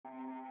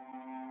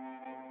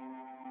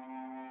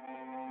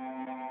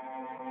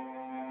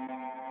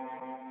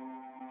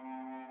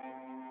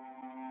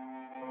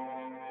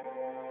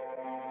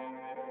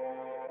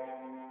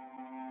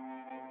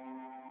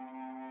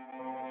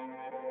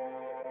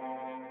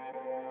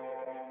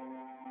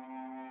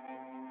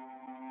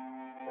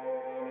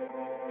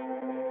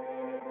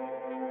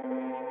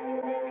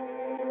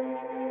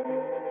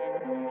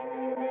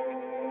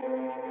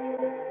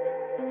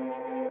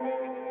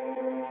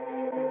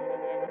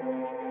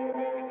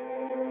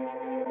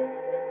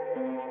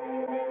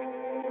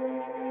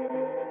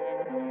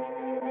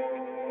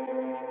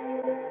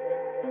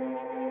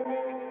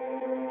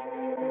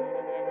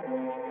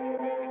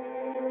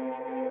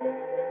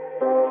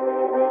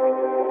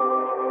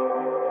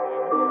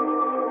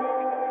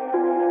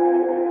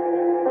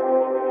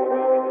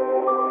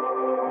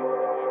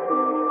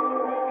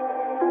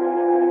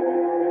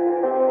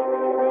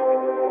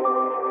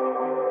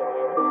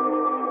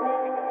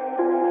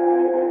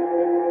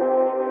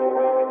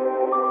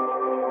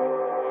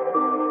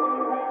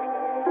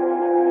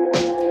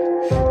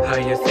How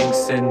you think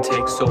sin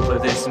takes over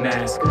this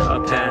mask? A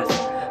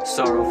path,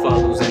 sorrow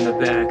follows in the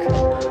back.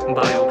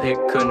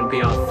 Biopic couldn't be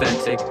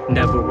authentic.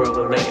 Never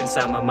will relate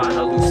inside my mind,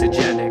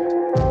 hallucinogenic.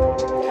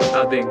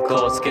 I've been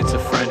called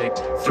schizophrenic.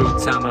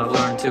 Through time I've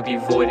learned to be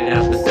voided,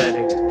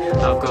 apathetic.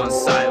 I've gone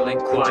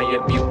silent,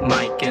 quiet, mute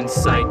mic and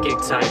psychic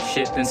type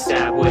shit, then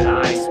stab with an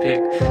ice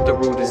pick. The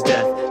root is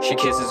death, she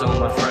kisses all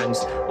my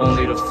friends,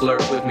 only to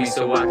flirt with me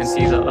so I can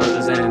see the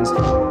other's ends.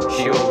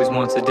 She always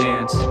wants to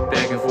dance,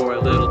 begging for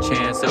a little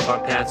chance of our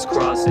paths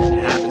crossing,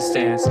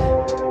 happenstance.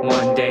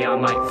 One day I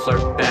might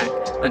flirt back,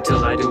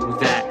 until I do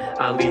that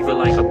I leave her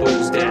like a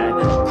booze dad.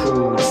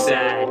 Crude,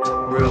 sad,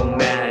 real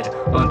mad,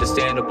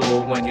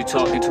 understandable when you're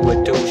talking to a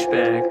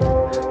douchebag.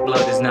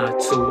 Blood is not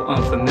too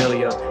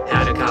unfamiliar.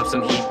 Had to cop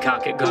some heat,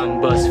 cock it,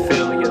 gun bust,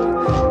 fill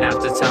ya.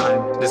 After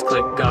time, this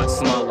clique got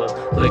smaller.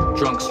 Lick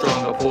drunk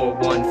strong, I pour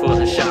one for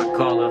the shot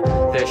caller.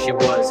 There she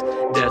was,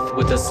 death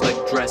with a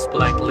slick dress,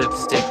 black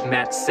lipstick,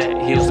 matte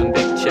set, heels and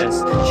big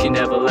chest. She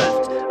never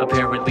left,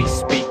 apparently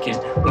speaking.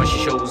 When she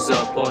shows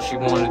up, all she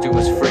wanna do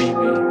is free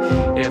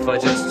me. If I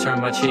just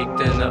turn my cheek,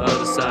 then the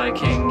other side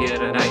can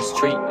get a nice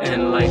treat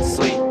and light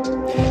sleep.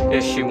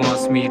 If she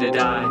wants me to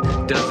die,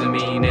 doesn't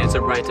mean it's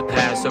a right to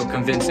pass, so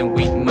convincing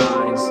weak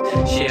minds.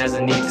 She has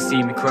a need to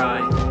see me cry,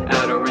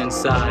 out or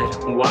inside.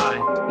 Why?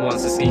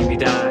 Wants to see me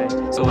die,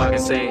 so I can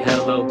say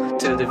hello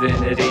to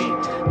divinity.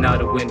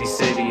 Not a windy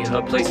city,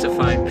 a place to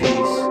find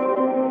peace.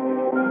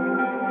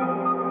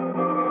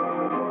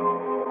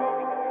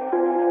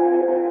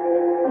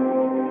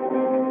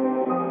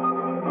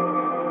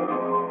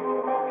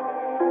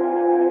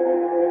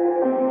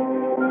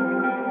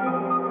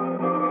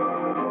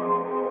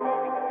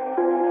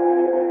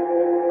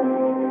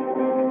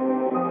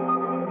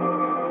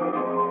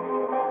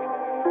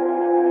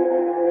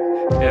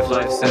 If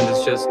life's end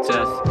is just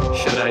death,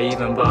 should I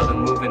even bother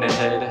moving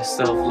ahead?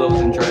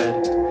 Self-loathing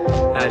dread.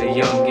 At a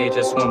young age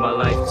I swore my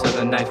life to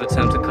the knife,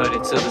 attempt to cut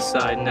it to the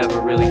side never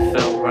really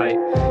felt right.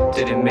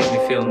 Didn't make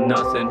me feel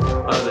nothing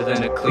other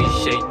than a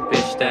cliche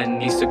bitch that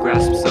needs to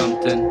grasp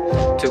something.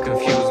 Too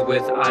confused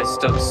with eyes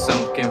stuck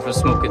sunken from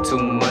smoking too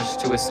much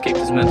to escape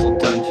this mental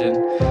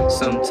dungeon.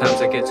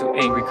 Sometimes I get too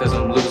angry cause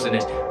I'm losing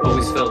it.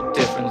 Always felt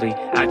differently,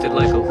 acted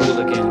like a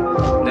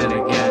hooligan. Then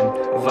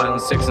again,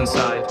 violence sticks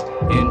inside.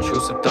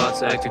 Intrusive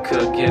thoughts acted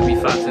could get me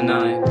 5 to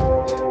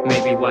 9.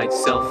 Maybe white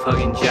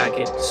self-hugging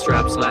jacket,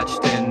 straps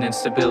latched in and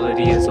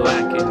stability is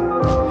lacking.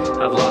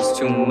 I've lost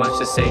too much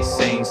to say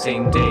sane,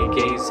 same day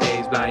gaze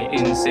haze by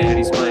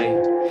insanity's play.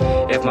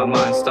 If my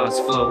mind starts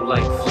flow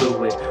like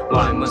fluid,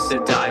 why must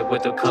it die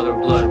with the color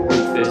blood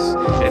Rufus?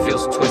 It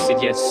feels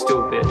twisted yet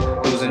stupid,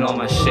 losing all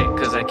my shit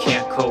cause I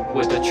can't cope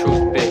with the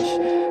truth,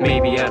 bitch.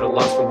 Maybe at a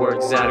loss for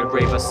words, at a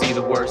grave I see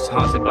the worst.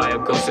 Haunted by a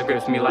ghost that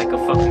grips me like a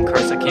fucking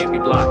curse. I can't be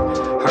blocked,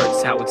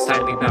 hurts how it's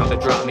tightly bound to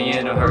drop me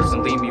in a hearse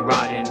and leave me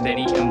rotting, then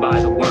eaten by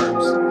the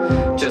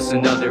worms. Just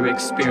another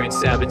experienced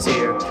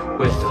saboteur,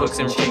 with hooks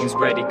and chains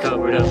ready,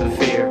 covered up in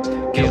fear.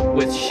 Guilt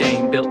with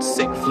shame, built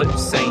sick, flip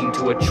sane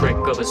to a trick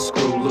of a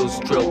screw loose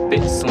drill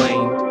bit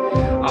slain.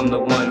 I'm the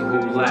one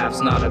who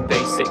laughs, not a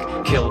basic.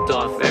 Killed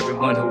off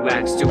everyone who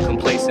acts too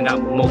complacent.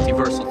 I'm a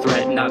multiversal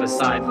threat, not a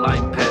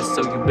sideline pest,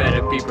 so you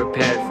better be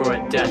prepared for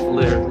a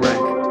death-littered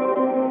wreck.